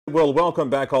We'll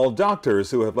welcome back all doctors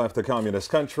who have left the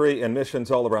communist country in missions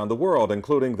all around the world,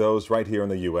 including those right here in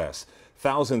the U.S.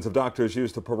 Thousands of doctors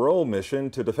used a parole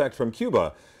mission to defect from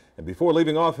Cuba. And before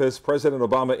leaving office, President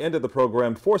Obama ended the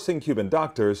program, forcing Cuban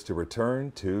doctors to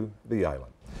return to the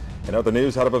island. In other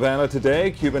news out of Havana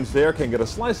today, Cubans there can get a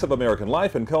slice of American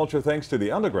life and culture thanks to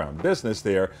the underground business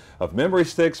there of memory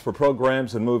sticks for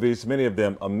programs and movies, many of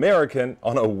them American,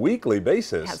 on a weekly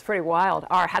basis. That's pretty wild.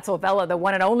 Our Hatzelvella, the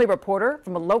one and only reporter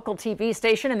from a local TV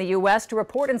station in the U.S. to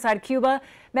report inside Cuba,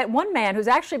 met one man who's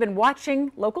actually been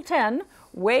watching Local 10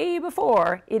 way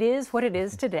before it is what it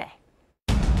is today.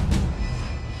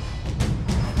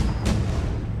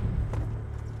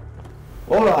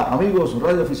 Hola, amigos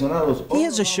radio aficionados. He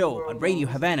has a show on Radio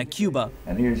Havana, Cuba.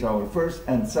 And here's our first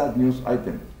and sad news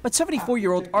item. But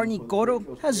 74-year-old Arnie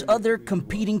Coro has other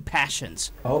competing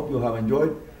passions. I hope you have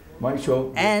enjoyed my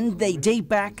show. And they date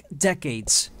back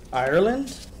decades.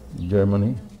 Ireland?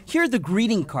 Germany. Here are the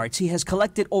greeting cards he has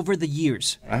collected over the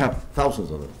years. I have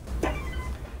thousands of them.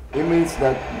 It means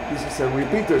that this is a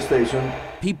repeater station.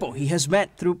 People he has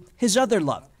met through his other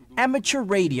love, amateur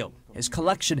radio. His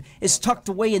collection is tucked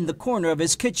away in the corner of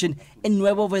his kitchen in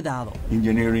Nuevo Vedado.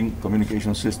 Engineering,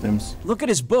 communication systems. Look at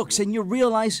his books and you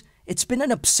realize it's been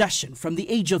an obsession from the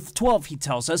age of 12, he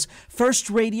tells us. First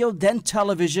radio, then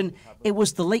television. It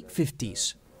was the late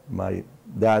 50s. My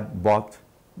dad bought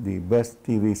the best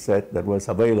TV set that was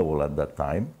available at that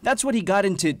time. That's what he got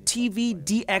into TV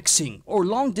DXing, or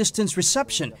long-distance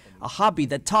reception, a hobby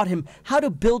that taught him how to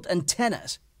build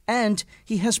antennas. And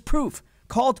he has proof,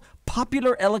 called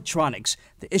Popular Electronics,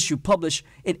 the issue published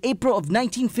in April of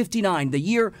 1959, the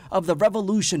year of the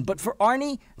revolution. But for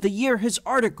Arnie, the year his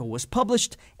article was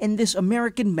published in this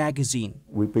American magazine.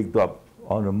 We picked up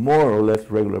on a more or less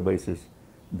regular basis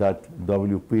that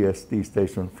WPST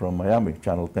station from Miami,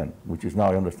 Channel 10, which is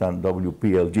now, I understand,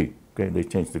 WPLG. Okay, they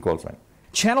changed the call sign.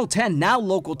 Channel 10, now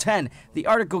Local 10. The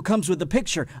article comes with a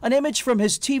picture, an image from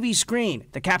his TV screen.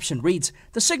 The caption reads,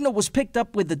 "The signal was picked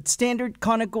up with the standard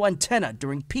conical antenna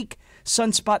during peak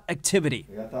sunspot activity."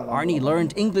 Arnie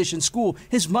learned English in school.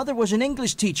 His mother was an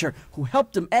English teacher who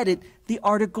helped him edit the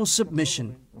article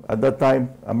submission. At that time,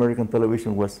 American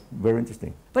television was very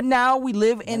interesting. But now we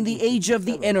live in the age of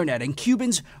the internet, and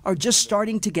Cubans are just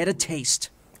starting to get a taste.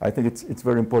 I think it's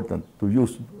very important to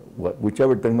use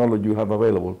whichever technology you have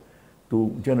available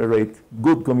to generate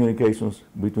good communications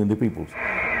between the peoples.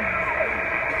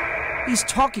 He's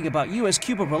talking about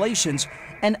U.S.-Cuba relations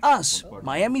and us,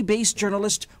 Miami-based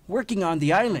journalists working on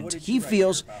the island, he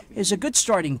feels is a good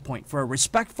starting point for a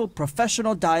respectful,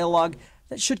 professional dialogue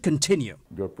that should continue.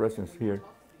 Your presence here,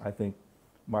 I think,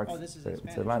 marks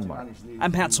it's a landmark.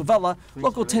 I'm Hatzelvella,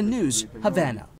 Local 10 News, Havana.